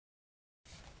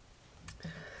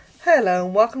Hello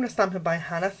and welcome to Stampin' by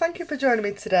Hannah. Thank you for joining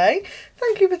me today.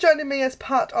 Thank you for joining me as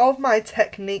part of my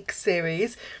technique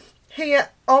series. Here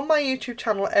on my YouTube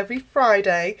channel every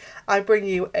Friday I bring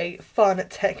you a fun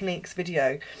techniques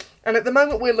video. And at the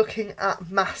moment we're looking at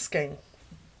masking.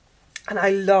 And I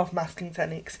love masking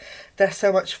techniques. They're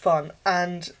so much fun.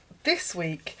 And this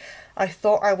week I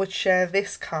thought I would share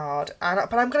this card,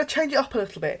 but I'm going to change it up a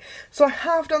little bit. So I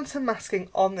have done some masking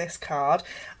on this card,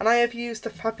 and I have used the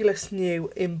fabulous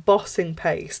new embossing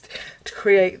paste to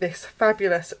create this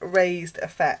fabulous raised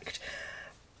effect.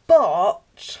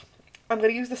 But I'm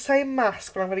going to use the same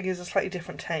mask, but I'm going to use a slightly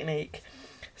different technique.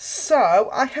 So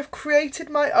I have created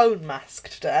my own mask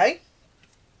today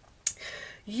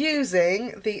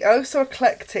using the Oh So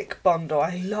Eclectic Bundle.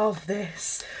 I love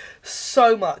this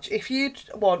so much. If you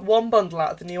want one bundle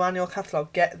out of the new annual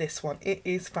catalogue, get this one. It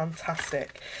is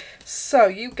fantastic. So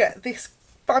you get this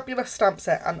fabulous stamp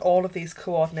set and all of these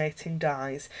coordinating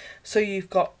dies. So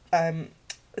you've got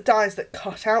dies that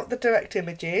cut out the direct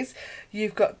images,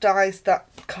 you've got dies that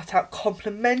cut out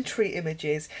complementary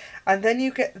images, and then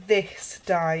you get this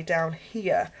die down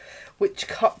here which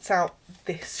cuts out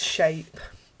this shape.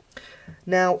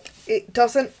 Now it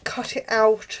doesn't cut it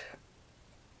out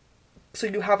so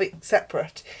you have it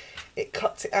separate, it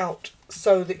cuts it out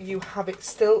so that you have it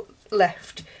still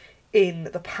left in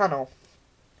the panel,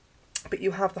 but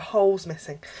you have the holes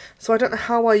missing. So I don't know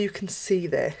how well you can see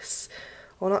this,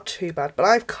 well, not too bad, but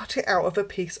I've cut it out of a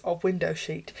piece of window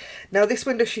sheet. Now this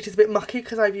window sheet is a bit mucky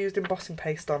because I've used embossing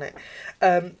paste on it,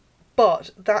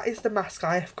 but that is the mask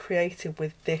I have created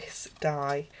with this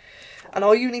die. And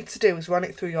all you need to do is run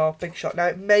it through your Big Shot. Now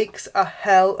it makes a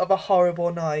hell of a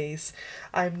horrible noise,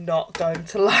 I'm not going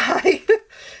to lie.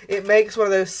 It makes one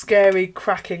of those scary,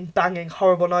 cracking, banging,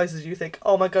 horrible noises. You think,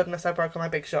 oh my goodness, I broke my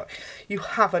Big Shot. You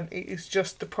haven't, it is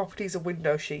just the properties of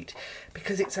window sheet.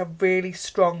 Because it's a really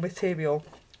strong material,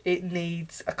 it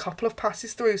needs a couple of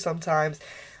passes through sometimes,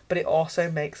 but it also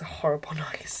makes a horrible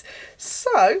noise.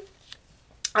 So,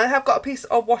 I have got a piece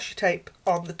of washi tape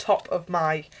on the top of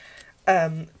my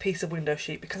piece of window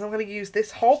sheet because I'm going to use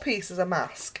this whole piece as a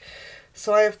mask.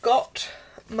 So I have got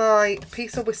my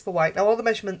piece of Whisper White. Now all the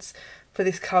measurements for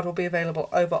this card will be available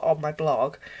over on my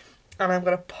blog, and I'm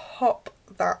going to pop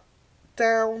that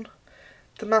down,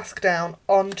 the mask down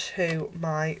onto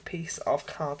my piece of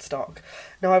cardstock.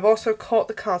 Now I've also caught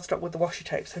the cardstock with the washi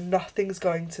tape so nothing's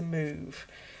going to move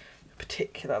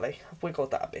particularly. I've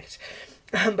wiggled that a bit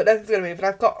but nothing's going to move. And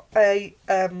I've got a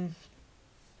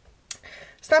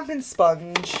stamping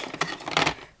sponge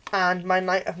and my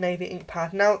Night of Navy ink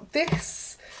pad. Now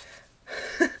this,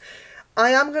 I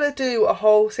am going to do a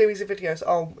whole series of videos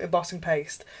on embossing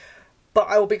paste, but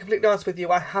I will be completely honest with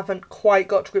you, I haven't quite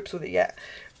got to grips with it yet.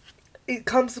 It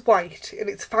comes white and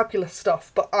it's fabulous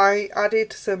stuff, but I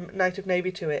added some Night of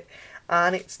Navy to it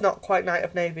and it's not quite Night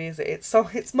of Navy, is it?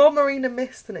 It's more Marina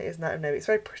Mist than it is Night of Navy. It's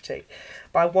very pretty,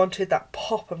 but I wanted that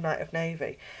pop of Night of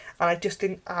Navy and I just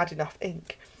didn't add enough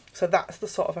ink. So that's the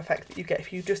sort of effect that you get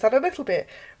if you just add a little bit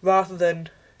rather than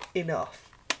enough.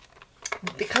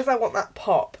 Because I want that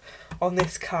pop on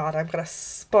this card, I'm going to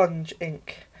sponge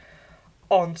ink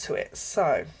onto it.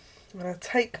 So I'm going to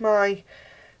take my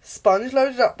sponge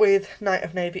loaded up with Night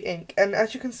of Navy ink, and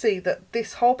as you can see that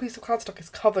this whole piece of cardstock is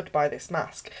covered by this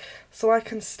mask. So I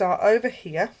can start over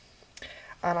here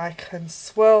and I can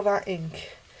swirl that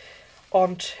ink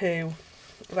onto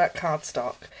that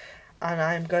cardstock, and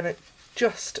I'm going to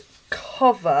just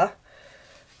cover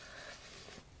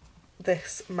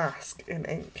this mask in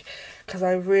ink because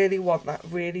I really want that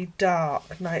really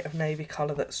dark Night of Navy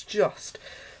colour that's just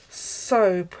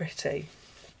so pretty,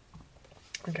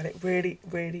 and get it really,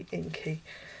 really inky.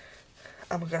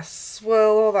 And we're going to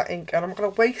swirl all that ink, and I'm not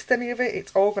going to waste any of it,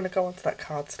 it's all going to go onto that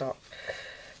cardstock.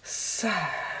 So,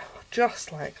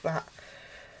 just like that.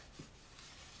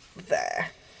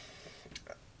 There.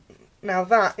 Now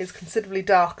that is considerably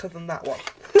darker than that one.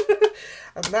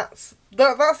 And that's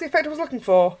the effect I was looking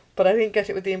for, but I didn't get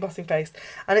it with the embossing paste.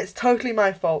 And it's totally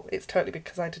my fault. It's totally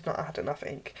because I did not add enough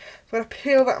ink. So I'm going to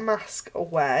peel that mask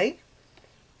away.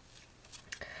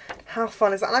 How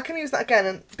fun is that? And I can use that again,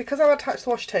 and because I've attached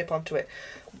the washi tape onto it,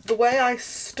 the way I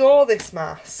store this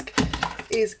mask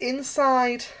is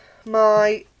inside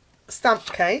my stamp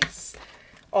case,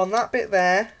 on that bit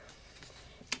there,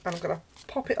 and I'm going to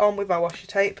pop it on with my washi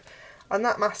tape. And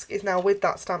that mask is now with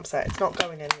that stamp set, it's not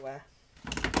going anywhere.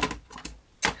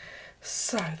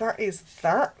 So that is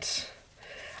that.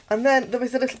 And then there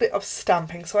is a little bit of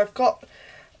stamping. So I've got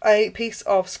a piece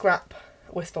of scrap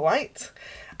Whisper White,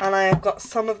 and I have got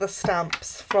some of the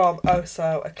stamps from Oh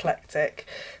So Eclectic.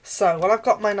 So while I've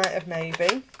got my Night of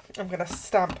Navy, I'm going to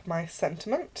stamp my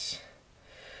sentiment.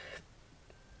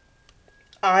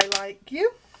 I like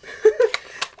you.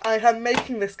 I am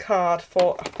making this card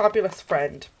for a fabulous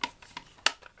friend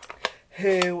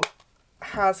who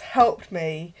has helped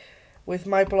me with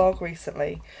my blog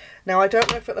recently. Now, I don't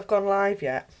know if it'll have gone live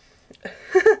yet,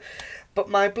 but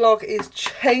my blog is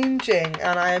changing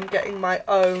and I am getting my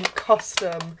own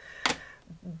custom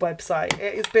website.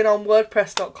 It has been on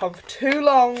wordpress.com for too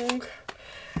long,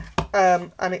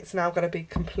 and it's now going to be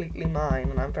completely mine,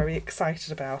 and I'm very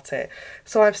excited about it.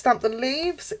 So I've stamped the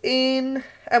leaves in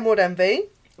Emerald Envy.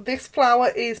 This flower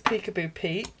is Peekaboo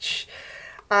Peach,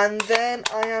 and then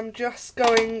I am just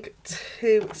going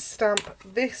to stamp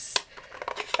this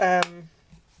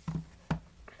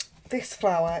this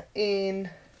flower in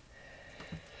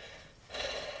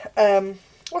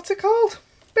what's it called?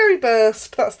 Berry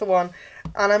Burst, that's the one.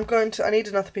 And I need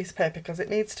another piece of paper because it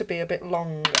needs to be a bit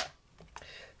longer.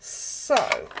 So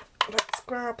let's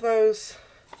grab those.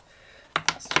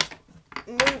 Let's just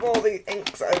move all the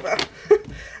inks over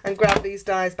and grab these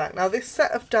dies back. Now, this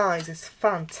set of dies is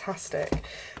fantastic,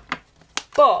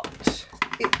 but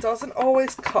it doesn't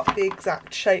always cut the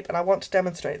exact shape, and I want to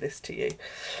demonstrate this to you.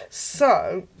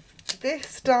 So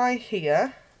this die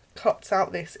here cuts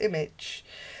out this image,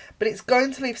 but it's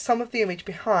going to leave some of the image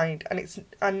behind,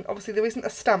 and obviously there isn't a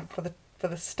stamp for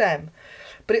the stem,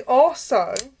 but it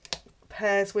also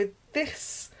pairs with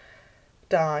this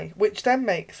die, which then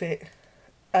makes it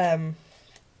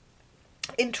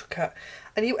intricate,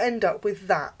 and you end up with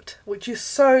that, which is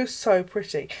so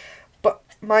pretty. But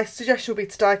my suggestion would be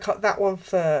to die cut that one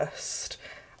first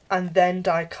and then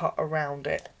die cut around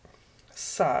it.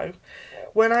 So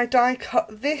when I die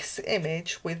cut this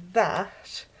image with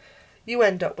that, you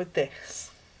end up with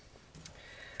this.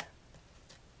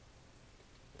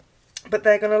 But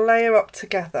they're going to layer up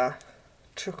together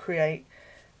to create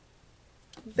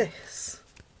this.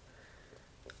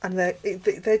 And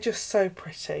they're just so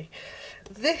pretty.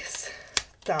 This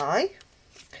die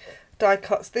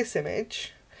cuts this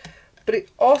image, but it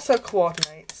also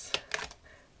coordinates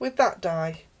with that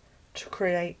die to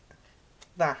create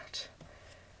that.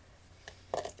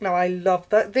 Now, I love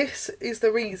that. This is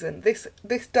the reason, this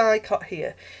die cut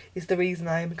here is the reason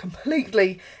I am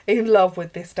completely in love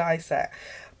with this die set.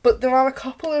 But there are a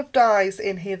couple of dies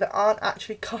in here that aren't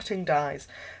actually cutting dies.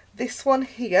 This one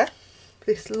here,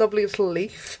 this lovely little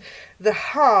leaf, the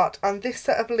heart and this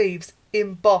set of leaves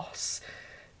emboss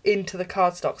into the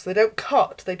cardstock. So they don't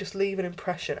cut, they just leave an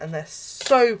impression, and they're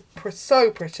so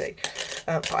pretty.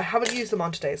 But I haven't used them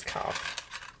on today's card.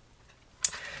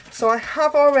 So I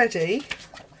have already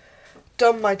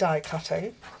done my die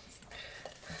cutting.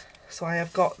 So I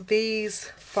have got these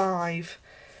 5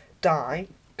 die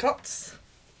cuts.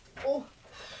 Oh.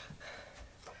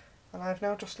 And I've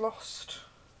now just lost.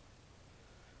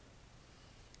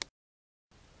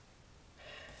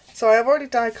 So I have already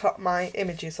die cut my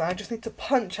images, so I just need to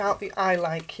punch out the I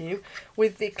Like You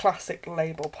with the classic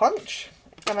label punch.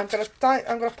 And I'm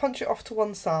gonna punch it off to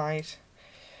one side.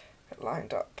 It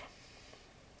lined up.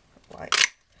 Like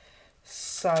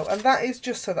so, and that is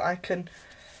just so that I can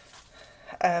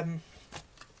kind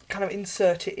of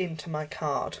insert it into my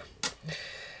card.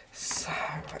 So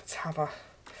let's have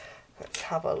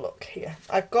a look here.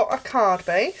 I've got a card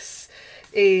base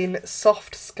in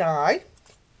Soft Sky,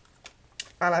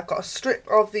 and I've got a strip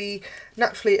of the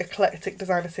Naturally Eclectic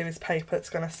Designer Series paper that's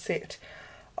going to sit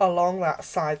along that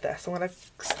side there. So I'm going to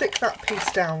stick that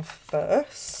piece down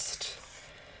first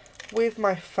with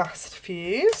my Fast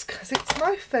Fuse, because it's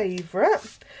my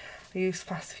favourite. I use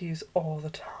Fast Fuse all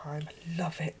the time.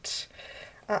 Love it.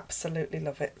 Absolutely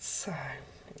love it. So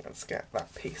let's get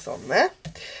that piece on there.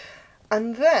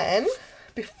 And then,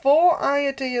 before I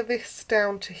adhere this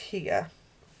down to here,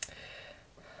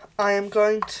 I am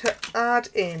going to add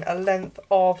in a length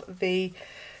of the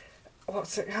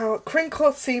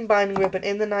crinkled seam binding ribbon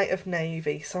in the Night of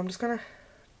Navy. So I'm just going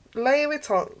to layer it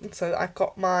on so that I've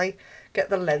got get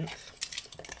the length.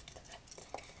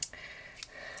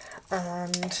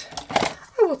 And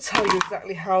I will tell you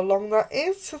exactly how long that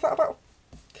is. So that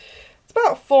it's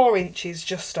about 4 inches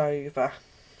just over.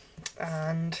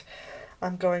 And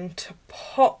I'm going to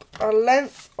pop a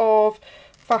length of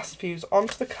Fast Fuse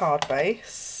onto the card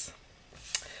base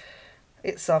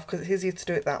itself, because it's easier to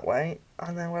do it that way,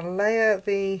 and then we'll layer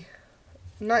the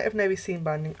Night of Navy seam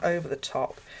binding over the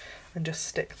top and just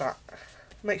stick that,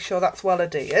 make sure that's well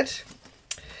adhered.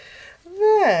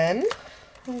 Then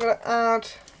I'm going to add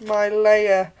my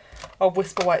layer of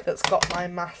Whisper White that's got my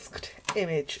masked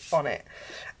image on it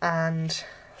and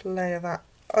layer that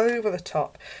over the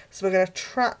top. So we're going to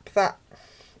trap that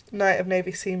Night of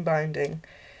Navy seam binding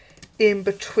in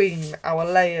between our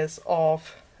layers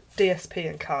of DSP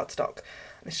and cardstock,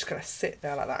 And it's just going to sit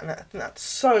there like that, and I think that's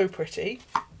so pretty.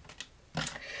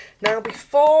 Now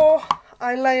before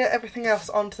I layer everything else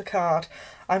onto the card,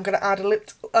 I'm going to add a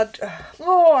little,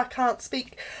 I can't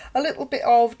speak, a little bit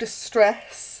of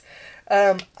distress,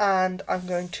 and I'm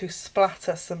going to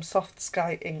splatter some soft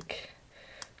sky ink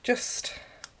just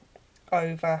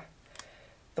over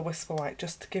the Whisper White,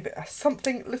 just to give it a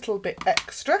something little bit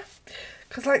extra,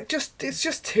 because like it's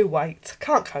just too white,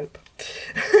 can't cope.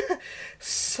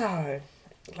 So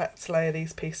let's layer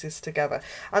these pieces together,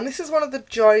 and this is one of the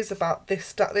joys about this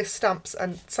stamp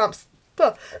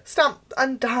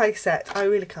and die set. I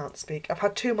really can't speak, I've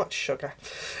had too much sugar.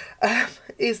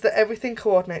 Is that everything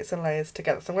coordinates and layers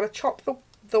together. So I'm going to chop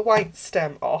the white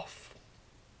stem off,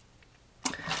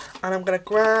 and I'm going to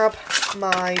grab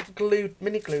my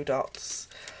mini glue dots,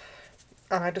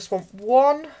 and I just want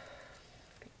one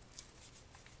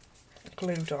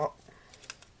glue dot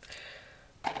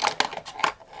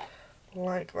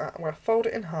like that. I'm going to fold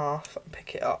it in half and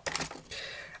pick it up,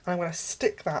 and I'm going to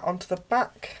stick that onto the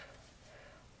back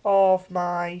of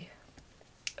my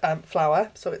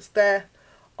flower, so it's there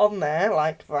on there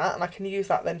like that, and I can use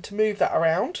that then to move that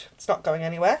around. It's not going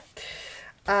anywhere.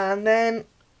 And then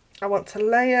I want to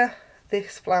layer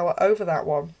this flower over that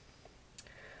one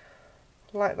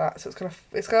like that, so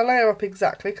it's gonna layer up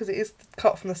exactly, because it is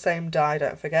cut from the same die,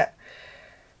 don't forget.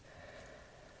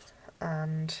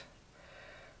 And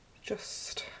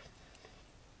just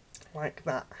like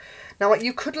that. Now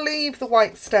you could leave the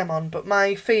white stem on, but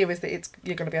my fear is that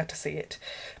you're going to be able to see it,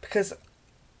 because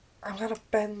I'm going to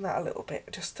bend that a little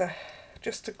bit just to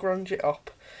grunge it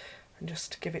up, and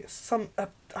just to give it some, I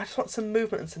just want some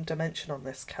movement and some dimension on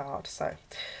this card. So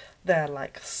there,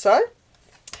 like so.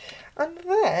 And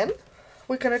then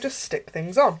we're going to just stick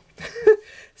things on.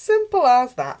 Simple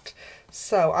as that.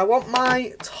 So I want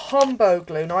my Tombow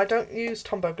glue. Now I don't use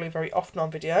Tombow glue very often on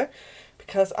video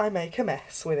because I make a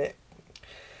mess with it.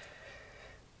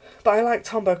 But I like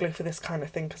Tombow glue for this kind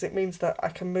of thing, because it means that I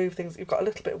can move things, you've got a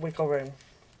little bit of wiggle room.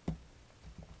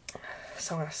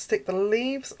 So I'm going to stick the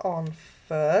leaves on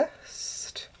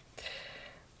first,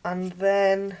 and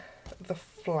then the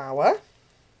flower.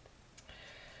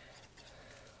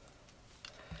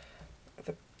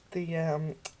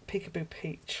 The Peekaboo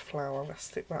Peach flower, I'm going to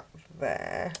stick that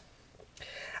there.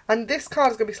 And this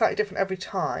card is going to be slightly different every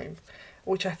time,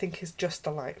 which I think is just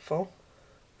delightful,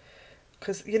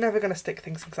 because you're never going to stick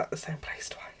things exactly the same place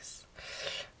twice.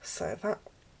 So that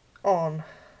on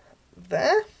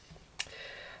there.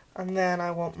 And then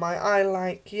I want my I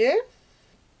Like You,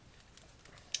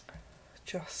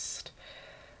 just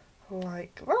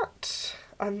like that.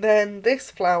 And then this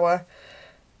flower,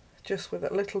 just with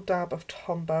a little dab of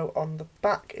Tombow on the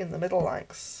back in the middle,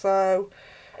 like so.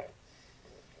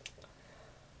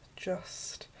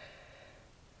 Just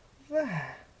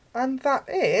there. And that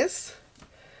is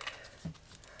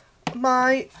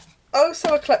my Oh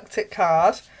So Eclectic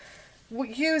card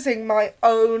using my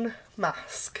own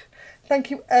mask. Thank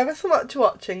you ever so much for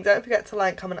watching. Don't forget to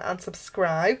like, comment and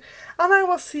subscribe. And I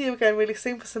will see you again really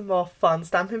soon for some more fun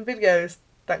stamping videos.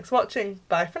 Thanks for watching.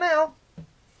 Bye for now.